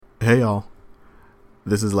Hey y'all,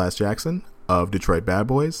 this is Laz Jackson of Detroit Bad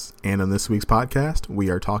Boys, and on this week's podcast, we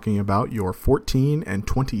are talking about your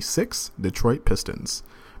 14-26 Detroit Pistons.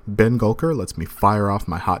 Ben Gulker lets me fire off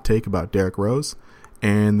my hot take about Derrick Rose,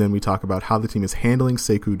 and then we talk about how the team is handling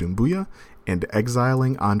Sekou Doumbouya and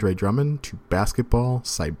exiling Andre Drummond to basketball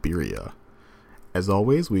Siberia. As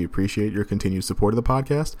always, we appreciate your continued support of the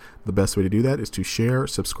podcast. The best way to do that is to share,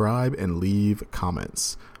 subscribe, and leave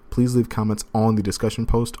comments. Please leave comments on the discussion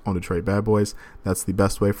post on Detroit Bad Boys. That's the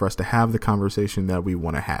best way for us to have the conversation that we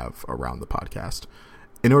want to have around the podcast.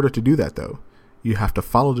 In order to do that, though, you have to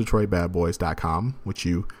follow DetroitBadBoys.com, which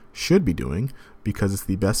you should be doing because it's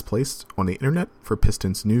the best place on the internet for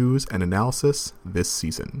Pistons news and analysis this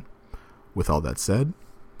season. With all that said,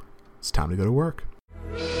 it's time to go to work.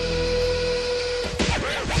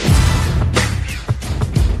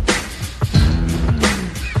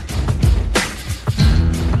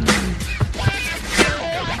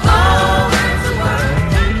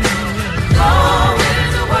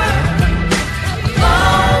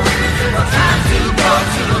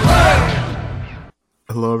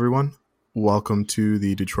 Hello, everyone. Welcome to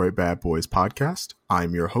the Detroit Bad Boys podcast.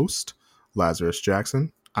 I'm your host, Lazarus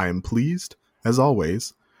Jackson. I am pleased, as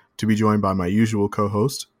always, to be joined by my usual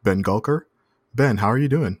co-host, Ben Gulker. Ben, how are you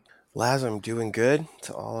doing? Laz, I'm doing good.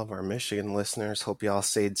 To all of our Michigan listeners, hope you all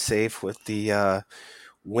stayed safe with the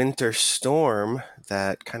winter storm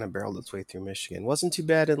that kind of barreled its way through Michigan. Wasn't too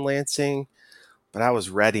bad in Lansing, but I was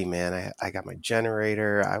ready, man. I got my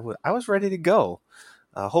generator. I was ready to go.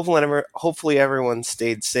 Hopefully everyone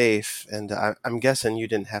stayed safe, and I'm guessing you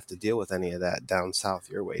didn't have to deal with any of that down south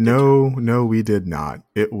your way, did you? No, we did not.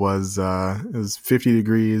 It was 50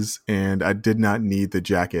 degrees, and I did not need the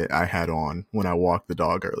jacket I had on when I walked the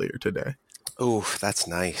dog earlier today. Ooh, that's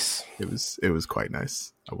nice. It was quite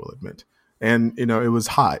nice, I will admit. And, it was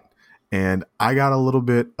hot, and I got a little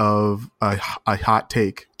bit of a hot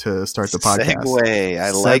take to start the podcast.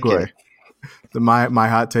 I like it. My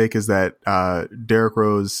hot take is that Derrick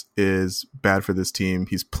Rose is bad for this team.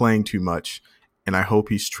 He's playing too much, and I hope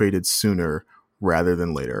he's traded sooner rather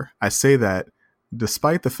than later. I say that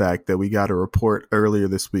despite the fact that we got a report earlier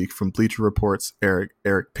this week from Bleacher Report's Eric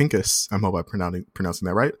Pincus, I hope I'm pronouncing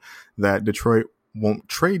that right, that Detroit won't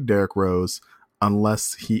trade Derrick Rose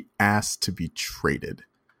unless he asks to be traded.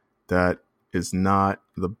 That is not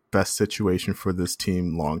the best situation for this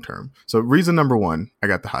team long term. So reason number one, I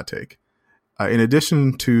got the hot take. In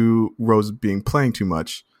addition to Rose playing too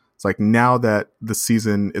much, it's like now that the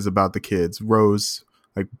season is about the kids, Rose,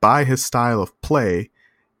 like by his style of play,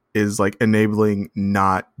 is like enabling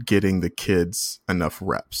not getting the kids enough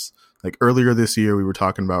reps. Like earlier this year, we were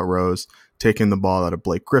talking about Rose taking the ball out of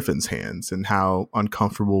Blake Griffin's hands and how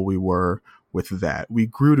uncomfortable we were with that. We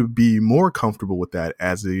grew to be more comfortable with that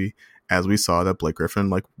as we saw that Blake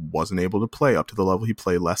Griffin wasn't able to play up to the level he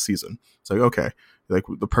played last season. It's like, okay,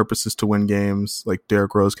 the purpose is to win games. Like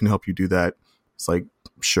Derrick Rose can help you do that. It's like,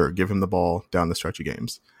 sure, give him the ball down the stretch of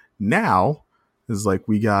games. Now is like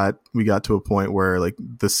we got to a point where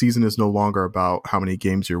the season is no longer about how many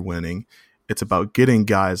games you're winning. It's about getting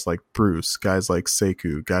guys like Bruce, guys like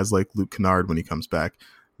Sekou, guys like Luke Kennard when he comes back,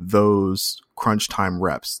 those crunch time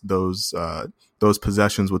reps, those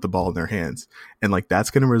possessions with the ball in their hands. And that's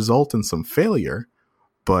going to result in some failure,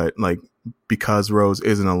 but because Rose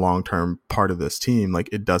isn't a long-term part of this team,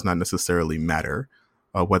 it does not necessarily matter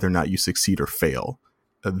whether or not you succeed or fail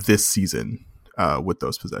this season with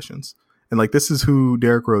those possessions. And this is who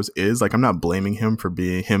Derrick Rose is. I'm not blaming him for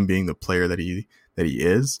being the player that he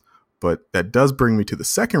is, but that does bring me to the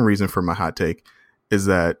second reason for my hot take is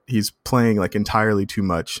that he's playing entirely too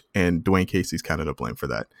much, and Dwayne Casey's kind of to blame for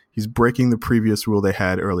that. He's breaking the previous rule they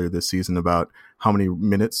had earlier this season about how many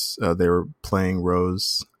minutes they were playing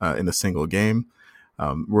Rose in a single game.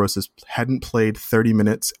 Rose hadn't played 30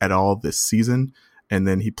 minutes at all this season, and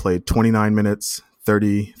then he played 29 minutes,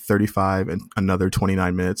 30, 35, and another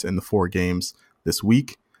 29 minutes in the 4 games this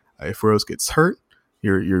week. If Rose gets hurt,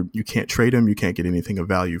 you can't trade him, you can't get anything of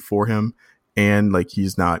value for him, and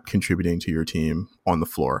he's not contributing to your team on the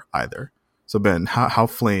floor either. So Ben, how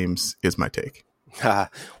flames is my take?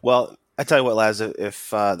 Well, I tell you what, Laz, if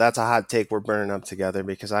that's a hot take, we're burning up together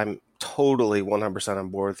because I'm totally 100% on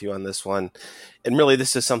board with you on this one. And really,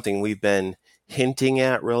 this is something we've been hinting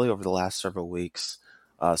at really over the last several weeks.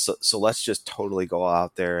 So let's just totally go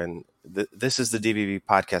out there. And this is the DBB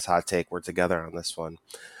podcast hot take. We're together on this one.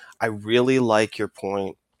 I really like your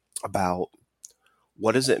point about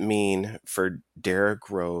what does it mean for Derrick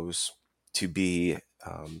Rose to be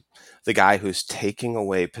the guy who's taking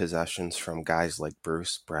away possessions from guys like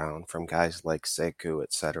Bruce Brown, from guys like Sekou,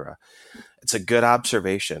 etc. It's a good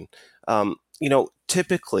observation.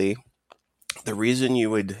 Typically, the reason you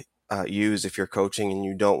would use if you're coaching and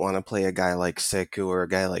you don't want to play a guy like Sekou or a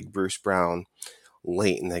guy like Bruce Brown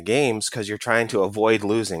late in the games because you're trying to avoid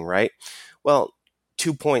losing, right? Well,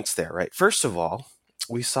 2 points there, right? First of all,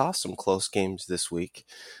 we saw some close games this week.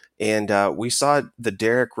 And we saw the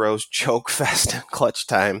Derrick Rose choke fest in clutch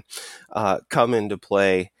time come into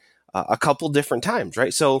play a couple different times,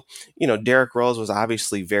 right? So, Derrick Rose was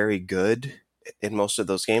obviously very good in most of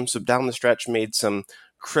those games. So down the stretch made some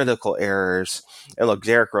critical errors. And look,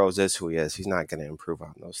 Derrick Rose is who he is. He's not going to improve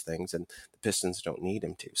on those things, and the Pistons don't need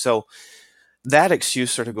him to. So that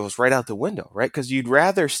excuse sort of goes right out the window, right? Because you'd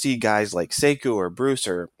rather see guys like Sekou or Bruce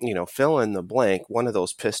or, fill in the blank, one of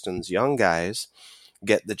those Pistons young guys,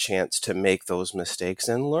 get the chance to make those mistakes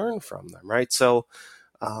and learn from them, right? So,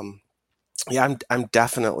 yeah, I'm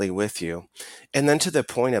definitely with you. And then to the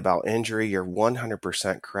point about injury, you're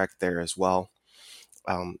 100% correct there as well.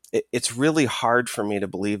 It's really hard for me to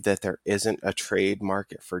believe that there isn't a trade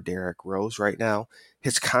market for Derrick Rose right now.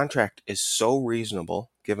 His contract is so reasonable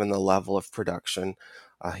given the level of production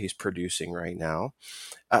he's producing right now.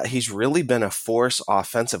 He's really been a force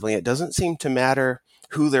offensively. It doesn't seem to matter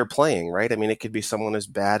who they're playing, right? I mean, it could be someone as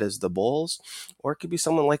bad as the Bulls, or it could be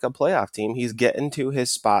someone like a playoff team. He's getting to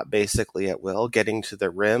his spot basically at will, getting to the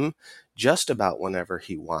rim just about whenever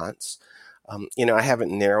he wants. I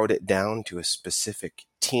haven't narrowed it down to a specific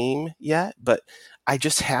team yet, but I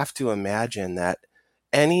just have to imagine that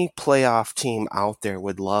any playoff team out there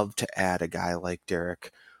would love to add a guy like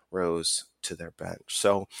Derrick Rose to their bench.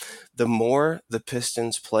 So the more the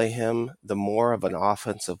Pistons play him, the more of an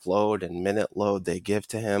offensive load and minute load they give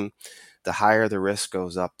to him, the higher the risk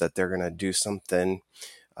goes up that they're going to do something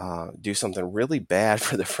really bad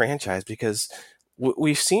for the franchise, because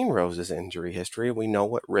we've seen Rose's injury history. We know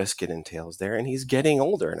what risk it entails there, and he's getting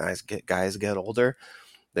older. And as guys get older,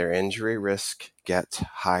 their injury risk gets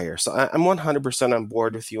higher. So I'm 100% on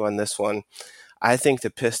board with you on this one. I think the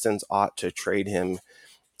Pistons ought to trade him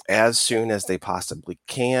as soon as they possibly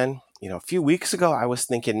can. A few weeks ago, I was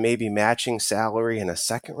thinking maybe matching salary and a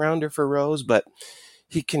second rounder for Rose, but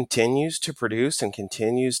he continues to produce and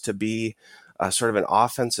continues to be sort of an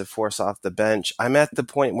offensive force off the bench. I'm at the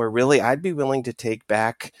point where really I'd be willing to take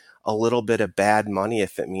back a little bit of bad money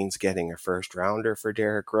if it means getting a first rounder for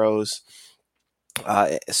Derrick Rose.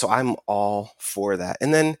 So I'm all for that.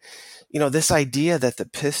 And then, this idea that the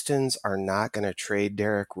Pistons are not going to trade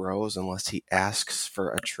Derrick Rose unless he asks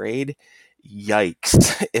for a trade.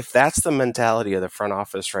 Yikes. If that's the mentality of the front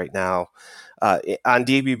office right now, on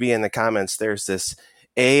DBB in the comments, there's this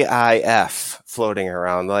AIF floating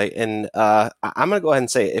around. I'm going to go ahead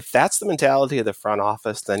and say, if that's the mentality of the front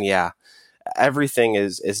office, then yeah, everything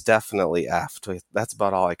is definitely effed. That's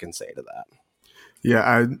about all I can say to that.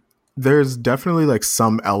 Yeah, there's definitely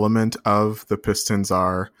some element of the Pistons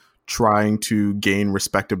are trying to gain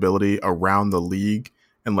respectability around the league.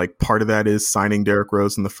 And part of that is signing Derrick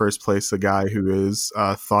Rose in the first place, a guy who is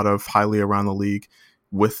thought of highly around the league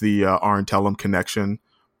with the Arn Tellem connection.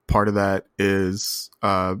 Part of that is,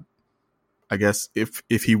 I guess,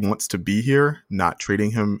 if he wants to be here, not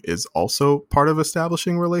trading him is also part of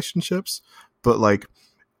establishing relationships. But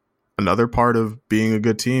another part of being a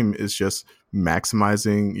good team is just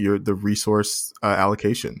maximizing the resource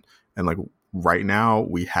allocation. And right now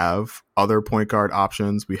we have other point guard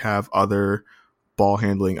options. We have other ball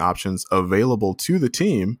handling options available to the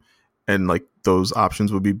team. And those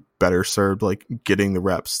options would be better served, getting the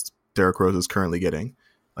reps Derrick Rose is currently getting.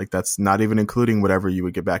 That's not even including whatever you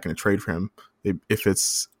would get back in a trade for him. If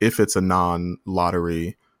it's a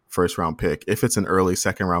non-lottery first round pick, if it's an early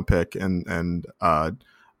second round pick and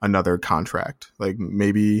another contract,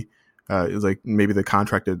 maybe the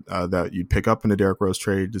contract that you'd pick up in a Derrick Rose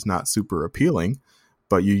trade is not super appealing,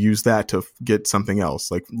 but you use that to get something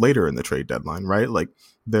else later in the trade deadline, right?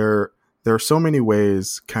 There are so many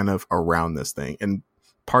ways kind of around this thing, and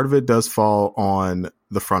part of it does fall on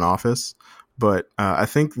the front office. But I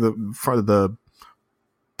think the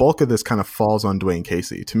bulk of this kind of falls on Dwayne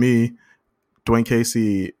Casey. To me, Dwayne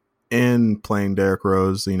Casey, in playing Derrick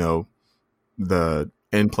Rose, in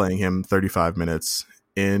playing him 35 minutes,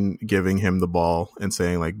 in giving him the ball and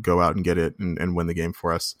saying go out and get it and win the game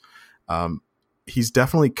for us. He's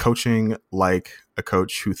definitely coaching like a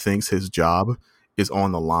coach who thinks his job is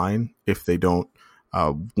on the line if they don't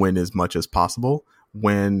win as much as possible,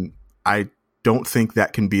 when I don't think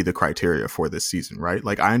that can be the criteria for this season, right?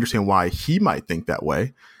 I understand why he might think that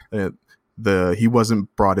way. He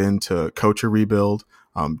wasn't brought in to coach a rebuild.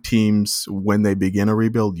 Teams, when they begin a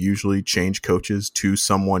rebuild, usually change coaches to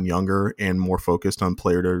someone younger and more focused on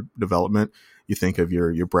player development. You think of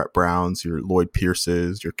your Brett Browns, your Lloyd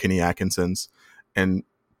Pierces, your Kenny Atkinsons,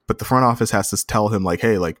 but the front office has to tell him like,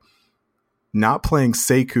 hey, like not playing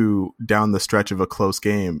Sekou down the stretch of a close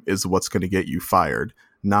game is what's going to get you fired.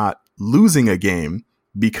 Not losing a game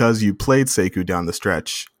because you played Sekou down the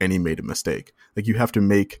stretch and he made a mistake. Like you have to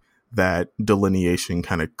make that delineation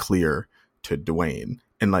kind of clear to Dwayne.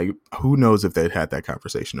 And like, who knows if they'd had that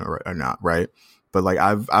conversation or not, right? But like,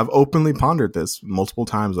 I've openly pondered this multiple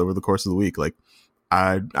times over the course of the week. Like,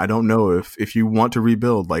 I don't know if you want to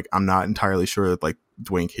rebuild, like, I'm not entirely sure that like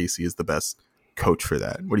Dwayne Casey is the best coach for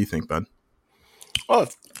that. What do you think, Ben? Well,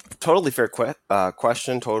 totally fair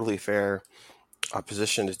question. Totally fair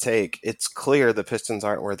position to take. It's clear the Pistons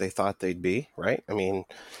aren't where they thought they'd be, right? I mean,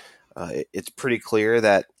 it's pretty clear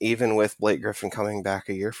that even with Blake Griffin coming back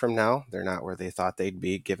a year from now, they're not where they thought they'd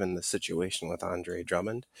be given the situation with Andre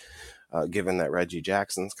Drummond, given that Reggie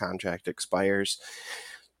Jackson's contract expires.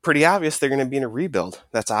 Pretty obvious they're going to be in a rebuild.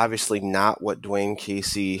 That's obviously not what Dwayne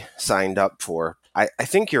Casey signed up for. I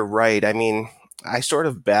think you're right. I mean, I sort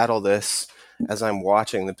of battle this as I'm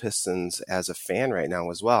watching the Pistons as a fan right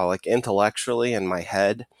now as well. Like intellectually in my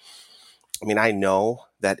head, I mean, I know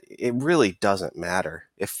that it really doesn't matter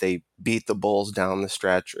if they beat the Bulls down the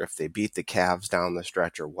stretch or if they beat the Cavs down the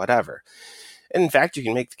stretch or whatever. And in fact, you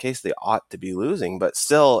can make the case they ought to be losing, but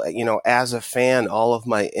still, you know, as a fan, all of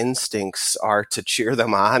my instincts are to cheer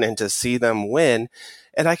them on and to see them win.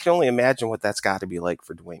 And I can only imagine what that's got to be like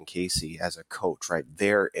for Dwayne Casey as a coach, right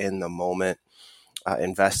there in the moment,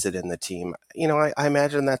 invested in the team. You know, I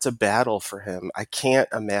imagine that's a battle for him. I can't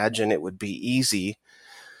imagine it would be easy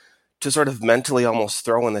to sort of mentally almost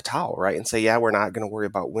throw in the towel, right? And say, yeah, we're not going to worry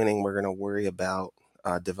about winning. We're going to worry about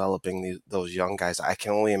developing those young guys. I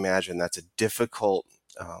can only imagine that's a difficult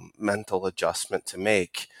mental adjustment to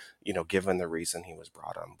make, you know, given the reason he was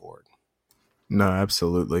brought on board. No,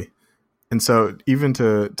 absolutely. And so even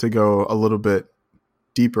to go a little bit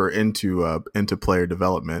deeper into player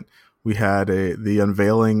development, we had the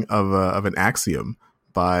unveiling of an axiom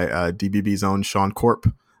by DBB's own Sean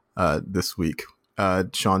Corp this week.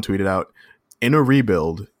 Sean tweeted out, in a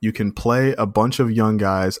rebuild, you can play a bunch of young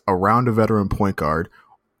guys around a veteran point guard,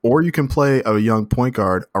 or you can play a young point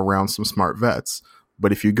guard around some smart vets.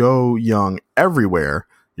 But if you go young everywhere,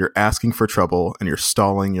 you're asking for trouble and you're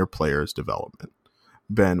stalling your players' development.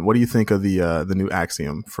 Ben, what do you think of the new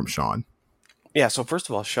axiom from Sean? Yeah, so first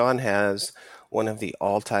of all, Sean has one of the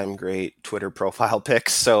all-time great Twitter profile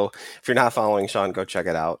pics. So if you're not following Sean, go check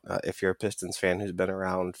it out. If you're a Pistons fan who's been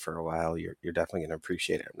around for a while, you're definitely going to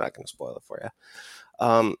appreciate it. I'm not going to spoil it for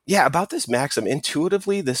you. Yeah, about this maxim,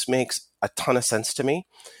 intuitively, this makes a ton of sense to me.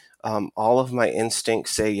 All of my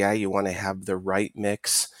instincts say, yeah, you want to have the right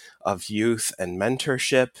mix of youth and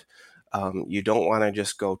mentorship. You don't want to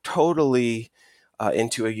just go totally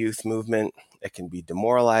into a youth movement. It can be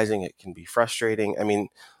demoralizing. It can be frustrating. I mean,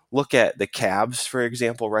 look at the Cavs, for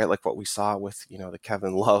example, right? Like what we saw with, you know, the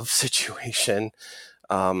Kevin Love situation.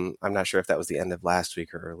 I'm not sure if that was the end of last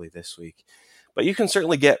week or early this week, but you can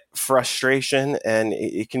certainly get frustration and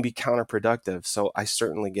it can be counterproductive. So I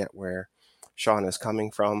certainly get where Sean is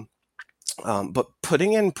coming from. But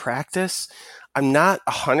putting in practice, I'm not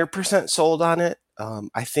 100% sold on it.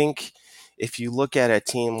 I think if you look at a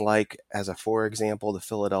team like, as a for example, the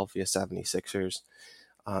Philadelphia 76ers,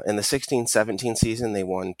 in the 16-17 season, they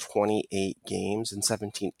won 28 games. In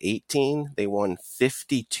 17-18, they won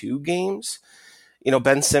 52 games. You know,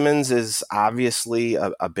 Ben Simmons is obviously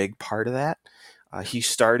a big part of that. He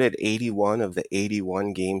started 81 of the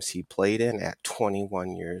 81 games he played in at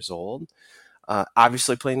 21 years old.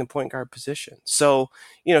 Obviously playing the point guard position. So,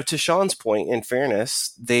 you know, to Sean's point, in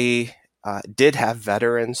fairness, they did have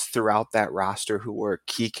veterans throughout that roster who were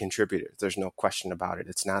key contributors. There's no question about it.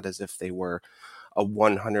 It's not as if they were a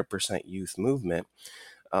 100% youth movement.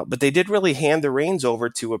 But they did really hand the reins over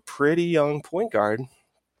to a pretty young point guard,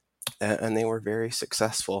 and they were very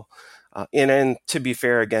successful. And to be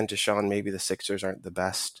fair, again, to Sean, maybe the Sixers aren't the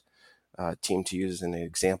best team to use as an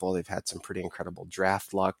example. They've had some pretty incredible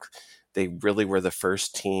draft luck. They really were the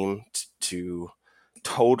first team to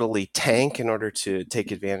totally tank in order to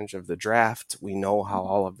take advantage of the draft. We know how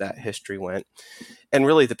all of that history went. And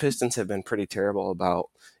really, the Pistons have been pretty terrible about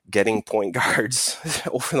getting point guards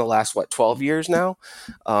over the last, 12 years now.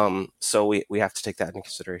 So we have to take that into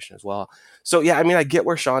consideration as well. So, yeah, I mean, I get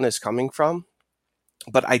where Sean is coming from,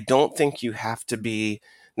 but I don't think you have to be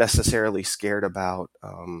necessarily scared about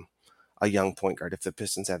a young point guard. If the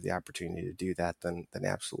Pistons have the opportunity to do that, then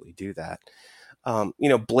absolutely do that.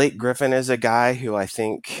 Blake Griffin is a guy who I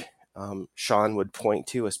think Sean would point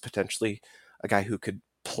to as potentially a guy who could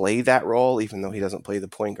play that role, even though he doesn't play the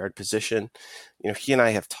point guard position. He and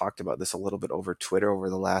I have talked about this a little bit over Twitter over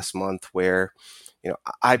the last month, where,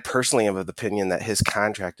 I personally am of the opinion that his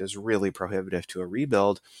contract is really prohibitive to a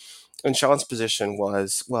rebuild. And Sean's position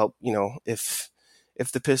was, well, if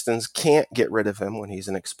the Pistons can't get rid of him when he's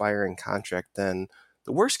an expiring contract, then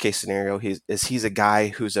the worst case scenario he's a guy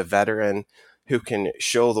who's a veteran who can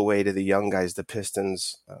show the way to the young guys the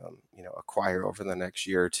Pistons, acquire over the next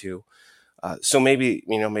year or two. So maybe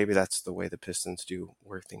that's the way the Pistons do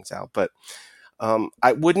work things out. But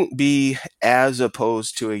I wouldn't be as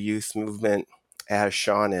opposed to a youth movement as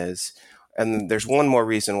Sean is. And there's one more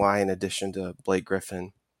reason why, in addition to Blake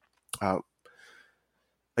Griffin. A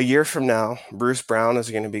year from now, Bruce Brown is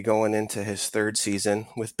going to be going into his third season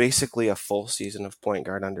with basically a full season of point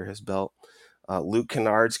guard under his belt. Luke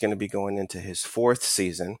Kennard's going to be going into his fourth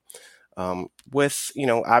season with,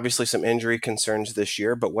 obviously some injury concerns this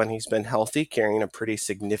year, but when he's been healthy, carrying a pretty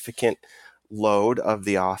significant load of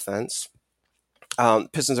the offense.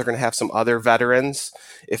 Pistons are going to have some other veterans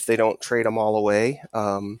if they don't trade them all away.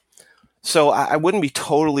 So I wouldn't be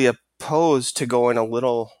totally opposed to going a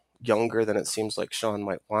little younger than it seems like Sean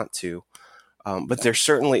might want to. But there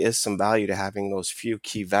certainly is some value to having those few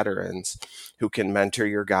key veterans who can mentor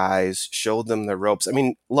your guys, show them the ropes. I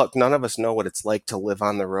mean, look, none of us know what it's like to live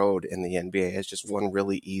on the road in the NBA. It's just one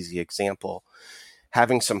really easy example.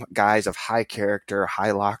 Having some guys of high character,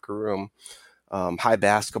 high locker room, high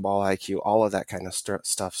basketball IQ, all of that kind of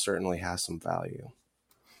stuff certainly has some value.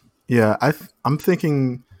 Yeah, I'm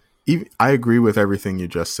thinking, I agree with everything you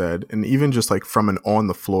just said. And even just like from an on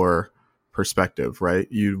the floor perspective, right?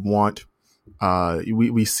 You'd want,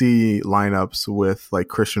 we see lineups with like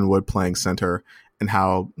Christian Wood playing center and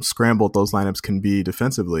how scrambled those lineups can be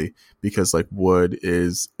defensively because like Wood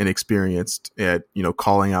is inexperienced at,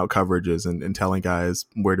 calling out coverages and telling guys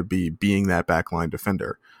where to be, being that backline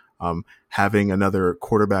defender. Having another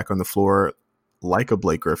quarterback on the floor like a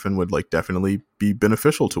Blake Griffin would like definitely be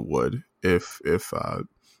beneficial to Wood if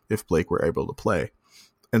Blake were able to play.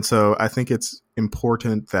 And so I think it's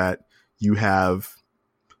important that you have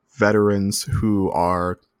veterans who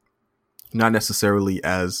are not necessarily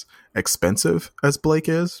as expensive as Blake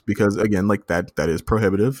is, because again, like that is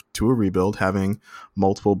prohibitive to a rebuild. Having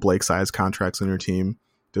multiple Blake-sized contracts on your team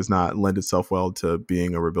does not lend itself well to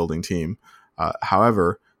being a rebuilding team.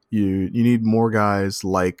 However, you need more guys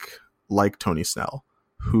like Tony Snell,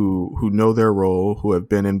 who know their role, who have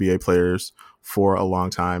been NBA players for a long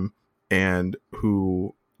time, and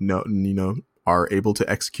who are able to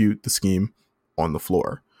execute the scheme on the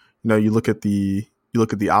floor. You look at the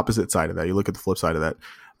opposite side of that. You look at the flip side of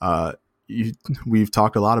that. We've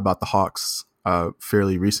talked a lot about the Hawks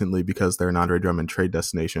fairly recently because they're an Andre Drummond trade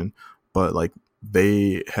destination, but like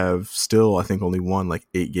they have still, I think, only won like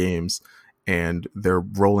 8 games, and they're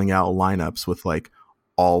rolling out lineups with like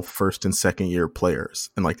all first and second year players.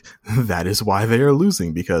 And like, that is why they are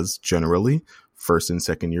losing, because generally first and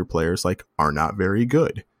second year players like are not very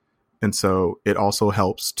good. And so it also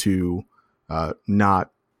helps to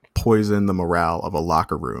not poison the morale of a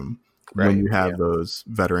locker room when you have those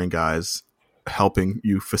veteran guys helping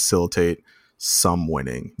you facilitate some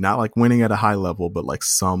winning, not like winning at a high level, but like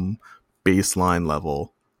some baseline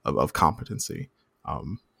level of competency.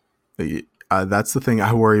 That's the thing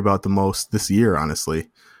I worry about the most this year, honestly,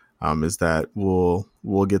 is that we'll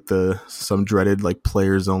get some dreaded like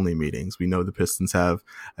players only meetings. We know the Pistons have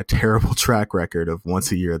a terrible track record of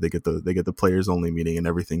once a year they get the players only meeting and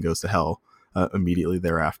everything goes to hell immediately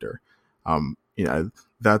thereafter.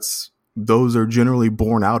 Those are generally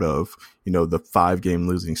born out of the 5-game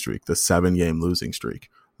losing streak, the 7-game losing streak,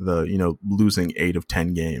 the losing 8 of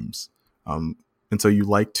 10 games, and so you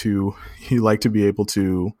like to be able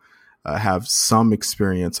to have some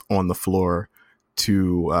experience on the floor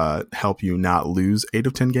to help you not lose 8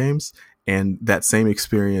 of 10 games. And that same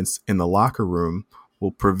experience in the locker room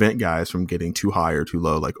will prevent guys from getting too high or too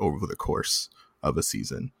low, like over the course of a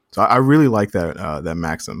season. So I really like that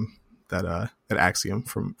maxim, that axiom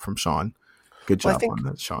from Sean. Good job on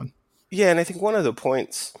that, Sean. Yeah, and I think one of the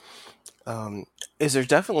points is there's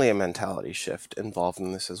definitely a mentality shift involved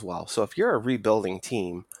in this as well. So if you're a rebuilding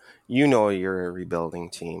team, you're a rebuilding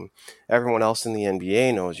team. Everyone else in the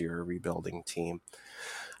NBA knows you're a rebuilding team.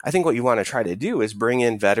 I think what you want to try to do is bring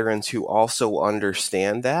in veterans who also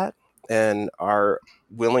understand that and are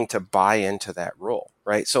willing to buy into that role.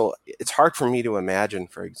 right? So it's hard for me to imagine,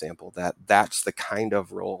 for example, that that's the kind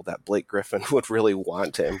of role that Blake Griffin would really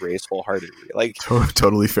want to embrace wholeheartedly. Like,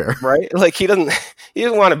 Totally fair. right? Like he doesn't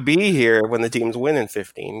want to be here when the team's winning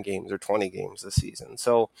 15 games or 20 games this season.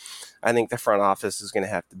 So I think the front office is going to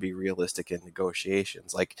have to be realistic in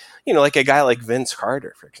negotiations. Like, like a guy like Vince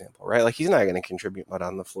Carter, for example, right? Like he's not going to contribute much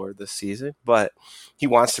on the floor this season, but he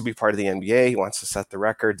wants to be part of the NBA. He wants to set the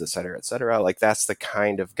records, et cetera, et cetera. Like that's the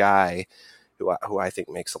kind of guy who I think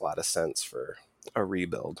makes a lot of sense for a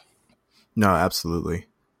rebuild. No, absolutely.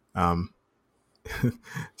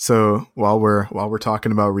 So while we're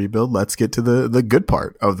talking about rebuild, let's get to the good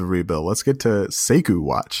part of the rebuild. Let's get to Sekou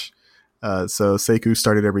watch. So Sekou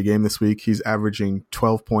started every game this week. He's averaging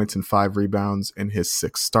 12 points and 5 rebounds in his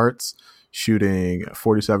 6 starts, shooting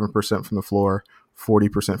 47% from the floor,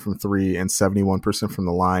 40% from 3, and 71% from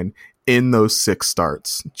the line in those 6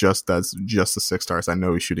 starts. Just the 6 starts. I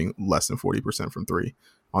know he's shooting less than 40% from 3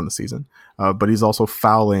 on the season, but he's also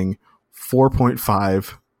fouling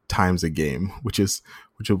 4.5 times a game, which is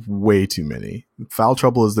way too many. Foul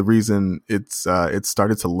trouble is the reason it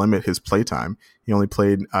started to limit his play time. He only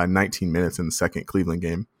played 19 minutes in the second Cleveland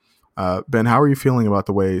game. Ben, how are you feeling about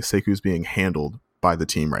the way Sekou's being handled by the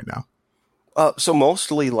team right now? So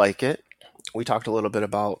mostly like it. We talked a little bit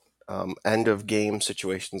about end of game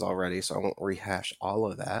situations already, so I won't rehash all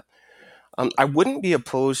of that. I wouldn't be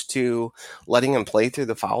opposed to letting him play through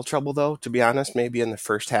the foul trouble, though, to be honest, maybe in the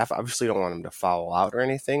first half. Obviously, don't want him to foul out or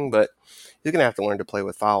anything, but he's going to have to learn to play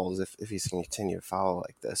with fouls if he's going to continue to foul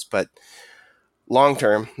like this. But long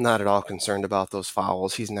term, not at all concerned about those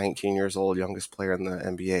fouls. He's 19 years old, youngest player in the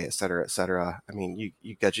NBA, et cetera, et cetera. I mean,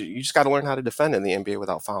 you just got to learn how to defend in the NBA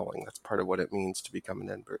without fouling. That's part of what it means to become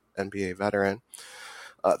an NBA veteran.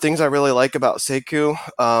 Things I really like about Sekou,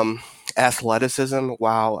 athleticism.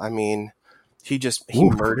 Wow, I mean, he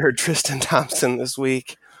murdered Tristan Thompson this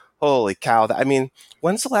week. Holy cow. I mean,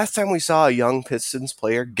 when's the last time we saw a young Pistons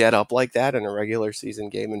player get up like that in a regular season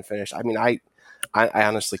game and finish? I mean, I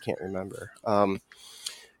honestly can't remember.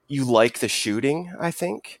 You like the shooting, I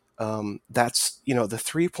think. That's, the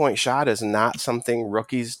 3-point shot is not something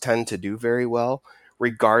rookies tend to do very well,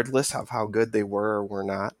 regardless of how good they were or were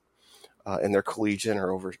not in their collegiate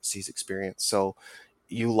or overseas experience. So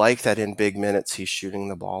you like that in big minutes he's shooting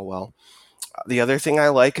the ball well. The other thing I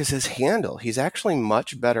like is his handle. He's actually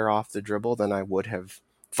much better off the dribble than I would have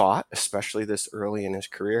thought, especially this early in his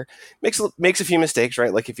career. Makes a few mistakes,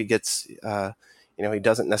 right? Like if he gets, he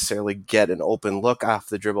doesn't necessarily get an open look off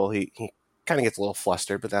the dribble. He kind of gets a little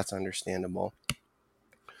flustered, but that's understandable.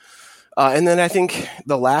 And then I think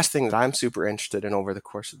the last thing that I'm super interested in over the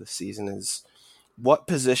course of the season is what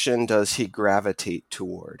position does he gravitate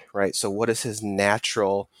toward, right? So what is his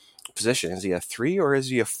natural position? Is he a 3 or is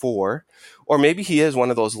he a 4? Or maybe he is one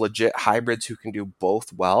of those legit hybrids who can do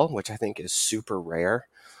both well, which I think is super rare.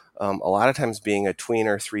 A lot of times being a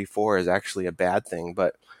tweener 3-4 is actually a bad thing,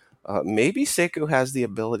 but maybe Sekou has the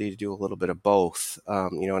ability to do a little bit of both.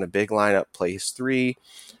 In a big lineup plays 3,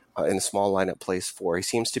 in a small lineup plays 4. He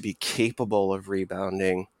seems to be capable of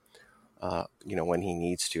rebounding when he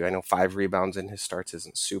needs to. I know 5 rebounds in his starts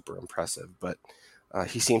isn't super impressive, but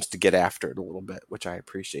he seems to get after it a little bit, which I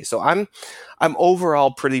appreciate. So I'm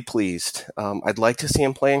overall pretty pleased. I'd like to see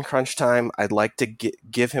him play in crunch time. I'd like to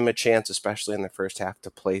give him a chance, especially in the first half,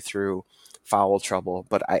 to play through foul trouble.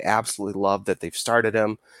 But I absolutely love that they've started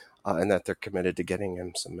him and that they're committed to getting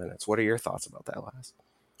him some minutes. What are your thoughts about that, Laz?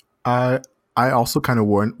 I also kind of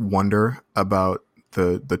wonder about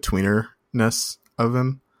the tweenerness of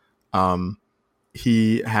him.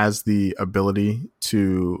 He has the ability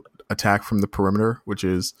to attack from the perimeter, which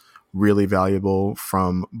is really valuable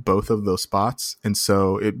from both of those spots. And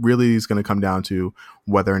so it really is going to come down to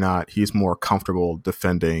whether or not he's more comfortable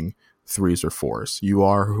defending 3s or 4s. You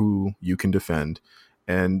are who you can defend.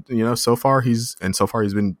 And, so far he's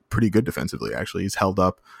been pretty good defensively, actually. He's held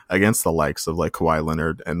up against the likes of like Kawhi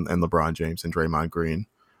Leonard and LeBron James and Draymond Green.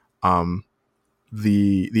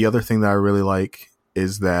 The other thing that I really like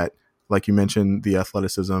is that, like you mentioned, the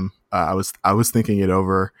athleticism. I was thinking it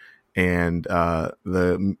over, and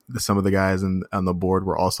some of the guys on the board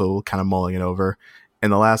were also kind of mulling it over.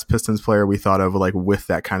 And the last Pistons player we thought of like with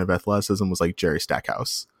that kind of athleticism was like Jerry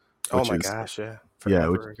Stackhouse. Oh my gosh, yeah.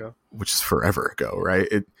 Which is forever ago, right?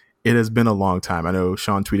 It has been a long time. I know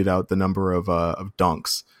Sean tweeted out the number of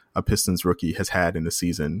dunks a Pistons rookie has had in the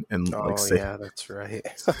season, and yeah, that's right.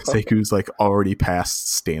 Sekou's like already passed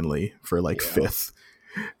Stanley for like 5th,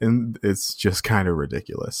 and it's just kind of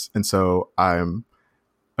ridiculous. And so I'm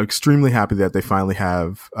extremely happy that they finally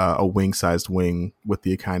have a wing-sized wing with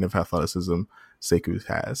the kind of athleticism Sekou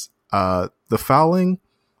has. The fouling,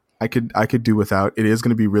 I could do without. It is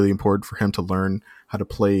going to be really important for him to learn how to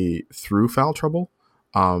play through foul trouble.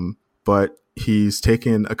 But he's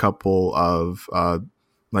taken a couple of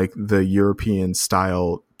like the European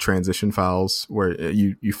style transition fouls where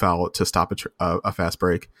you foul to stop a fast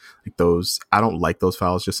break. Like those, I don't like those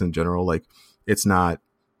fouls just in general. Like it's not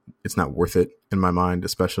worth it in my mind,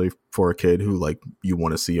 especially for a kid who like you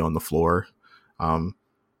want to see on the floor.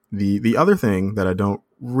 The other thing that I don't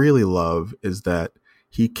really love is that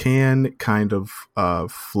he can kind of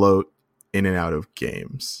float in and out of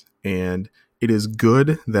games, and it is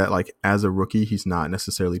good that like as a rookie he's not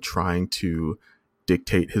necessarily trying to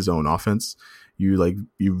dictate his own offense. You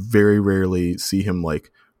very rarely see him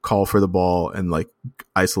like call for the ball and like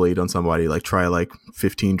isolate on somebody, like try like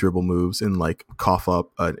 15 dribble moves and like cough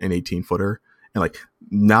up an 18-footer. And like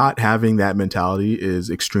not having that mentality is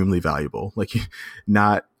extremely valuable. Like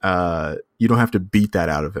not you don't have to beat that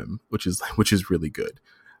out of him, which is really good.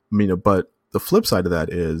 I mean, but the flip side of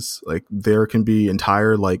that is like there can be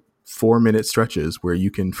entire like 4-minute stretches where you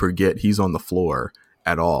can forget he's on the floor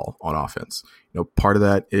at all on offense. Part of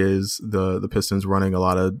that is the Pistons running a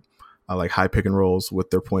lot of like high pick and rolls with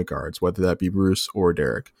their point guards, whether that be Bruce or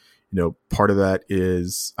Derek. Part of that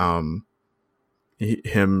is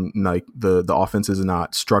him like the offense is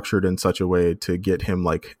not structured in such a way to get him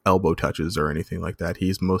like elbow touches or anything like that.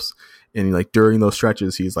 And like during those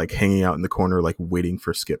stretches, he's like hanging out in the corner, like waiting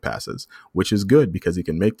for skip passes, which is good because he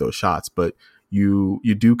can make those shots. But you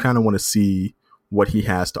do kind of want to see what he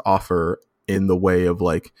has to offer in the way of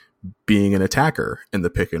like being an attacker in the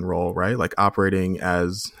pick and roll, right? Like operating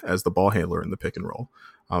as the ball handler in the pick and roll.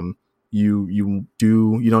 You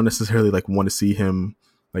don't necessarily like want to see him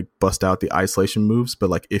like bust out the isolation moves, but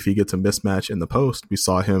like if he gets a mismatch in the post, we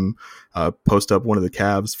saw him post up one of the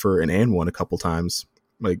Cavs for an and one a couple times.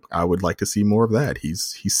 Like I would like to see more of that.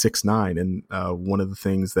 He's 6'9", and one of the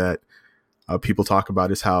things that people talk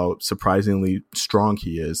about is how surprisingly strong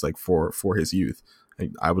he is, like for his youth.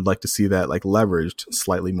 I would like to see that like leveraged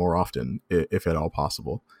slightly more often, if at all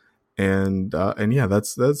possible. And yeah,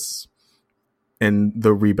 that's and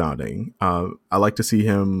the rebounding. I like to see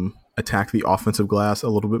him attack the offensive glass a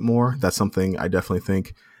little bit more. That's something I definitely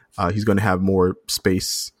think he's going to have more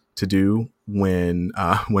space to do when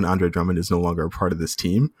Andre Drummond is no longer a part of this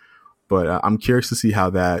team. But I'm curious to see how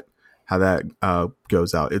that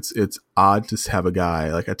goes out. It's odd to have a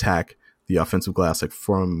guy like attack the offensive glass like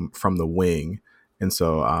from the wing. And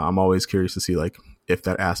so I'm always curious to see like if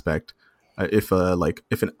that aspect, if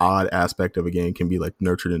an odd aspect of a game can be like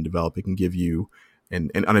nurtured and developed, it can give you an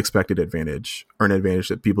unexpected advantage, or an advantage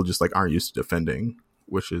that people just like aren't used to defending,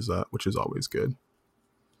 which is always good.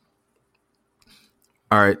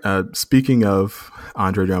 All right. Speaking of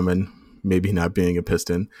Andre Drummond maybe not being a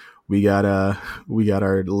Piston, we got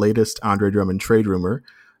our latest Andre Drummond trade rumor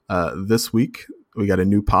this week. We got a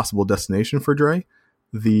new possible destination for Dre.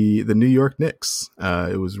 The New York Knicks.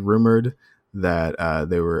 It was rumored that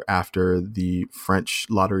they were after the French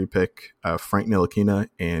lottery pick, Frank Ntilikina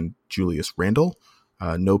and Julius Randle.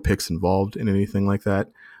 No picks involved in anything like that.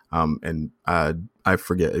 And I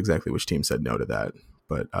forget exactly which team said no to that,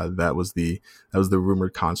 but that was the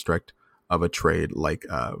rumored construct of a trade like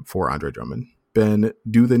for Andre Drummond. Ben,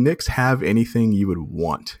 do the Knicks have anything you would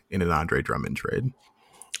want in an Andre Drummond trade?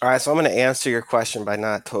 All right, so I'm going to answer your question by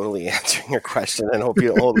not totally answering your question, and hope you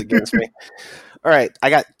don't hold it against me. All right, I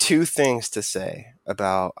got two things to say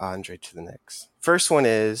about Andre to the Knicks. First one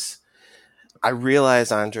is, I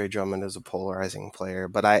realize Andre Drummond is a polarizing player,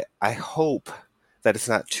 but I hope that it's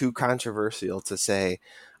not too controversial to say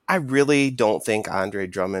I really don't think Andre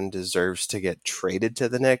Drummond deserves to get traded to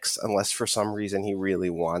the Knicks unless for some reason he really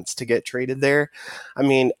wants to get traded there. I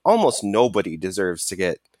mean, almost nobody deserves to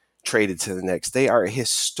get traded to the Knicks. They are a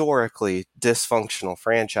historically dysfunctional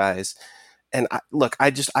franchise. And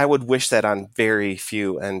I would wish that on very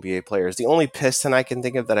few NBA players. The only Piston I can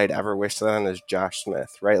think of that I'd ever wish that on is Josh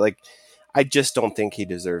Smith, right? Like, I just don't think he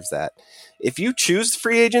deserves that. If you choose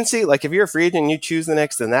free agency, like if you're a free agent and you choose the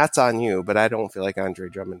Knicks, then that's on you. But I don't feel like Andre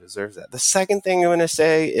Drummond deserves that. The second thing I'm going to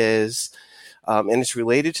say is, and it's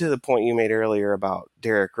related to the point you made earlier about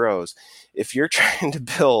Derrick Rose. If you're trying to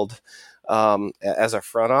build, as a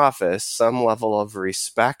front office, some level of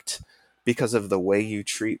respect because of the way you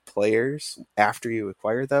treat players after you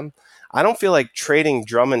acquire them, I don't feel like trading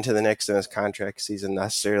Drummond to the Knicks in his contract season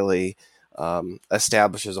necessarily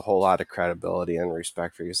establishes a whole lot of credibility and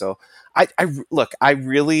respect for you. So I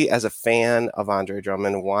really, as a fan of Andre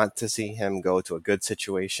Drummond, want to see him go to a good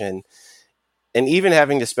situation. And even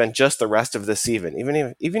having to spend just the rest of the season,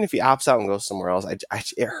 even if he opts out and goes somewhere else, it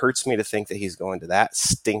hurts me to think that he's going to that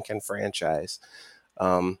stinking franchise.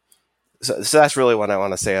 So that's really what I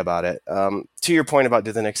want to say about it. To your point about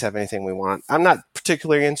do the Knicks have anything we want, I'm not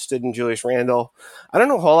particularly interested in Julius Randle. I don't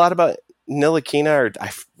know a whole lot about Ntilikina, or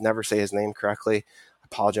I never say his name correctly. I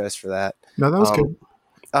apologize for that. No, that was good.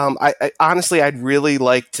 I honestly, I'd really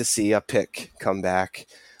like to see a pick come back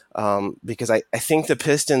because I think the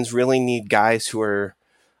Pistons really need guys who are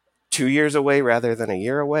 2 years away rather than a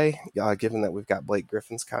year away, given that we've got Blake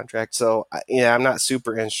Griffin's contract. So, I'm not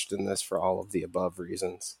super interested in this for all of the above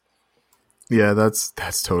reasons. Yeah, that's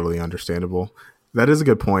totally understandable. That is a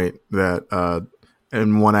good point.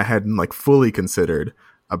 And one I hadn't like fully considered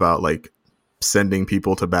about like sending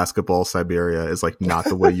people to basketball Siberia is like not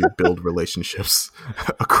the way you build relationships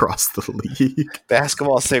across the league.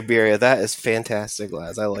 Basketball Siberia, that is fantastic,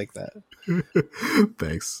 lads. I like that.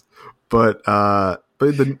 Thanks. But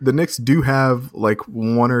the Knicks do have like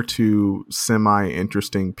one or two semi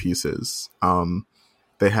interesting pieces.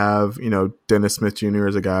 They have, Dennis Smith Jr.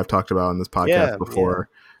 is a guy I've talked about on this podcast before.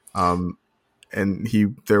 Yeah.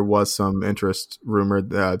 And there was some interest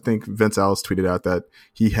rumored. I think Vince Ellis tweeted out that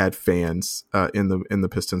he had fans in the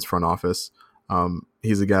Pistons front office.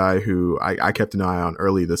 He's a guy who I kept an eye on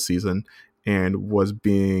early this season and was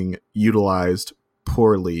being utilized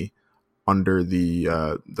poorly under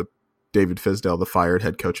the David Fizdale, the fired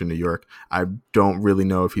head coach in New York. I don't really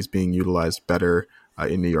know if he's being utilized better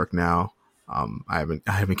in New York now. I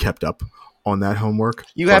haven't kept up on that homework.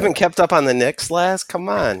 You haven't kept up on the Knicks, Laz? Come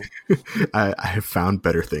on. I have found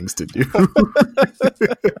better things to do.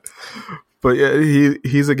 But yeah,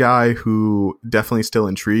 he's a guy who definitely still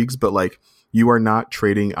intrigues, but like you are not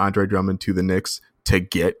trading Andre Drummond to the Knicks to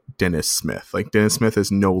get Dennis Smith. Like Dennis Smith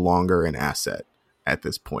is no longer an asset at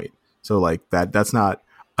this point. So like that's not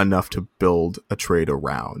enough to build a trade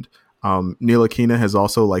around. Ntilikina has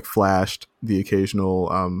also like flashed the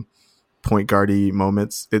occasional point guardy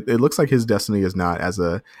moments. It looks like his destiny is not as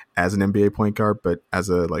an NBA point guard, but as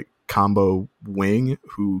a like combo wing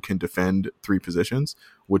who can defend three positions,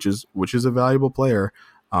 which is a valuable player.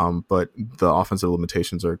 But the offensive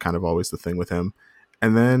limitations are kind of always the thing with him.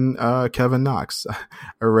 And then Kevin Knox.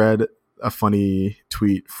 I read a funny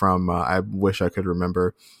tweet from I wish I could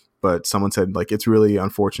remember, but someone said like it's really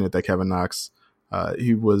unfortunate that Kevin Knox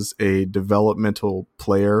he was a developmental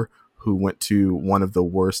player who went to one of the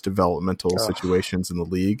worst developmental situations in the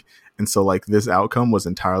league. And so like this outcome was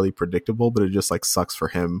entirely predictable, but it just like sucks for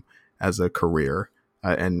him as a career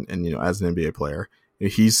and as an NBA player.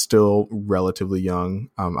 He's still relatively young.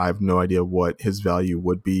 I have no idea what his value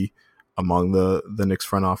would be among the Knicks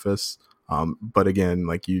front office. But again,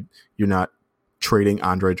 like you're not trading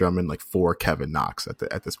Andre Drummond like for Kevin Knox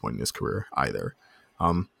at this point in his career either.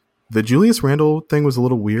 The Julius Randle thing was a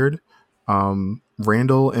little weird.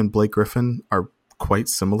 Randle and Blake Griffin are quite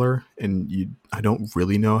similar, and I don't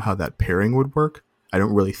really know how that pairing would work. I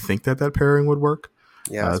don't really think that pairing would work.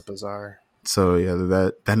 Yeah, it's bizarre. So yeah,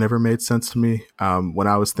 that never made sense to me. When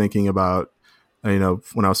I was thinking about, when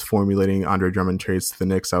I was formulating Andre Drummond trades to the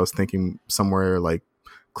Knicks, I was thinking somewhere like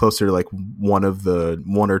closer to like one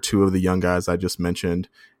or two of the young guys I just mentioned,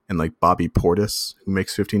 and like Bobby Portis, who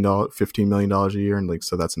makes $15 million a year, and like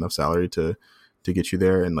so that's enough salary to get you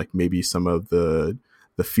there, and like maybe some of the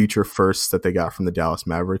future firsts that they got from the Dallas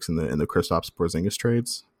Mavericks and the Kristaps Porzingis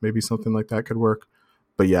trades, maybe something like that could work.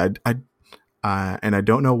 But yeah, and I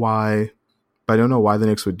don't know why, the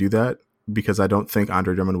Knicks would do that, because I don't think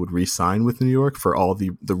Andre Drummond would re-sign with New York for all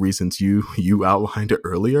the reasons you outlined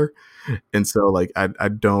earlier, and so like I'm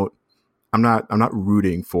not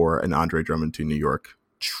rooting for an Andre Drummond to New York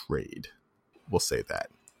trade. We'll say that.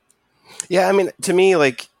 Yeah, I mean, to me,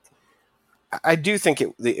 like, I do think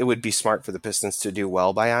it would be smart for the Pistons to do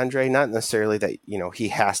well by Andre, not necessarily that, he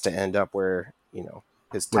has to end up where,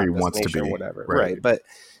 his top where he wants to be or whatever. Right. But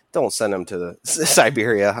don't send him to the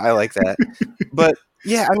Siberia. I like that. But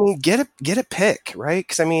yeah, I mean, get a pick, right?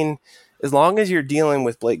 Because I mean, as long as you're dealing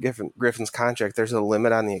with Blake Griffin's contract, there's a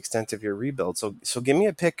limit on the extent of your rebuild. So give me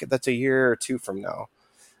a pick that's a year or two from now.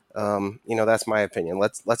 That's my opinion.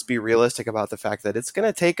 Let's be realistic about the fact that it's going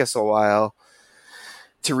to take us a while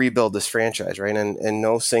to rebuild this franchise, right? And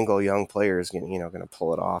no single young player is going to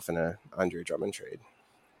pull it off in a Andre Drummond trade.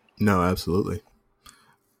 No, absolutely.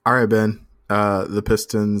 All right, Ben. The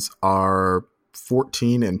Pistons are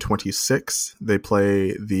 14-26. They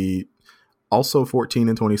play the also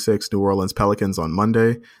 14-26 New Orleans Pelicans on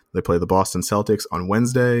Monday. They play the Boston Celtics on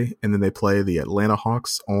Wednesday, and then they play the Atlanta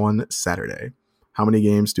Hawks on Saturday. How many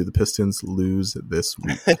games do the Pistons lose this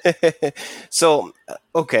week? So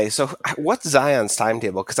what's Zion's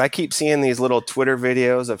timetable? Because I keep seeing these little Twitter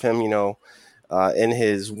videos of him, in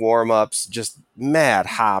his warm-ups, just mad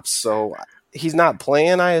hops. So he's not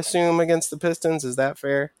playing, I assume, against the Pistons. Is that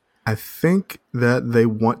fair? I think that they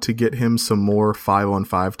want to get him some more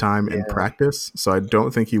 5-on-5 time in Yeah. practice, so I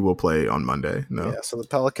don't think he will play on Monday. No. Yeah, so the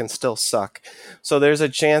Pelicans still suck. So there's a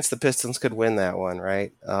chance the Pistons could win that one,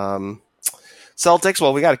 right? Celtics,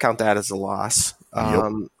 well, we got to count that as a loss.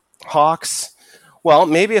 Yep. Hawks, well,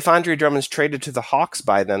 maybe if Andre Drummond's traded to the Hawks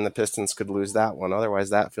by then, the Pistons could lose that one.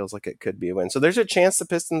 Otherwise, that feels like it could be a win. So there's a chance the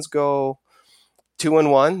Pistons go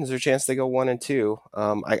 2-1. There's a chance they go 1-2.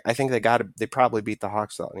 I think they probably beat the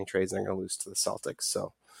Hawks without any trades, and they're going to lose to the Celtics.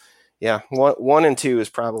 So, yeah, 1-2 is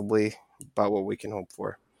probably about what we can hope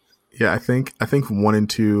for. Yeah, I think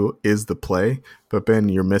 1-2 is the play, but Ben,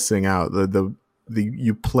 you're missing out. The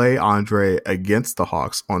you play Andre against the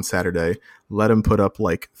Hawks on Saturday. Let him put up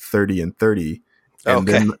like 30 and 30, and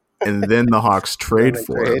then the Hawks trade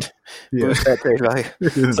for him. Yeah. Boost that trade value.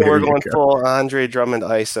 So we're going full Andre Drummond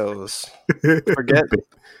ISOs.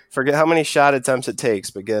 Forget how many shot attempts it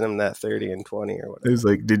takes, but get him that 30 and 20 or whatever. It's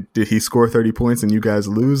like, did he score 30 points and you guys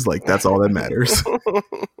lose? Like, that's all that matters.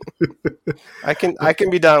 I can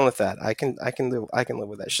be down with that. I can live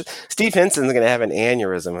with that. Steve Hinson's going to have an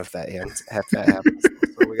aneurysm if that happens.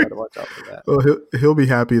 So we got to watch out for that. Well, he'll be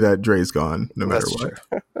happy that Dre's gone, no matter what.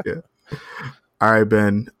 Yeah. All right,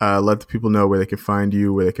 Ben. Let the people know where they can find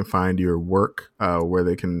you, where they can find your work, where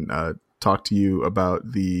they can talk to you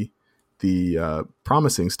about the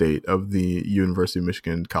promising state of the University of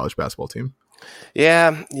Michigan college basketball team.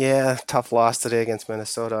 Yeah. Tough loss today against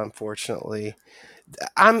Minnesota, unfortunately.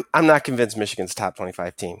 I'm not convinced Michigan's a top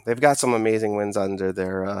 25 team. They've got some amazing wins under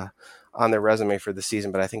their resume for the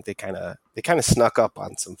season, but I think they kind of snuck up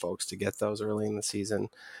on some folks to get those early in the season.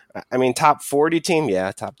 I mean, top 40 team,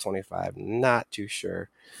 yeah, top 25, not too sure.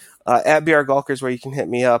 At BR Gulkers, where you can hit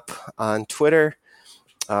me up on Twitter.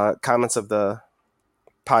 Comments of the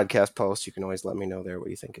podcast post, you can always let me know there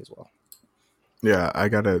what you think as well. Yeah, I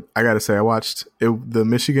gotta say, I watched it. The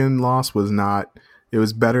Michigan loss was not. It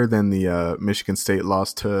was better than the Michigan State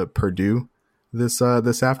loss to Purdue this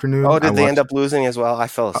afternoon. Oh, did they end up losing as well?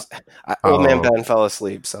 Old man Ben fell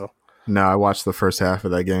asleep. So no, I watched the first half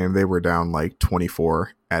of that game. They were down like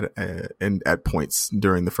 24 at points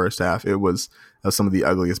during the first half. It was some of the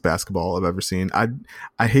ugliest basketball I've ever seen.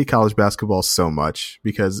 I hate college basketball so much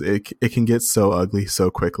because it can get so ugly so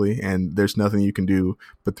quickly, and there's nothing you can do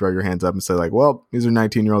but throw your hands up and say like, well, these are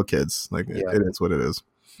 19-year-old kids. Like it is what it is.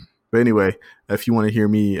 But anyway, if you want to hear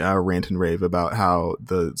me rant and rave about how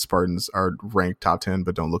the Spartans are ranked top 10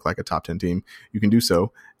 but don't look like a top 10 team, you can do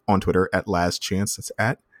so on Twitter at LazChance. That's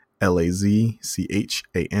at LazChance.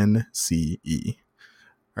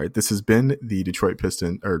 All right, this has been the Detroit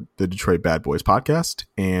Bad Boys podcast,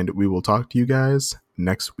 and we will talk to you guys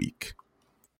next week.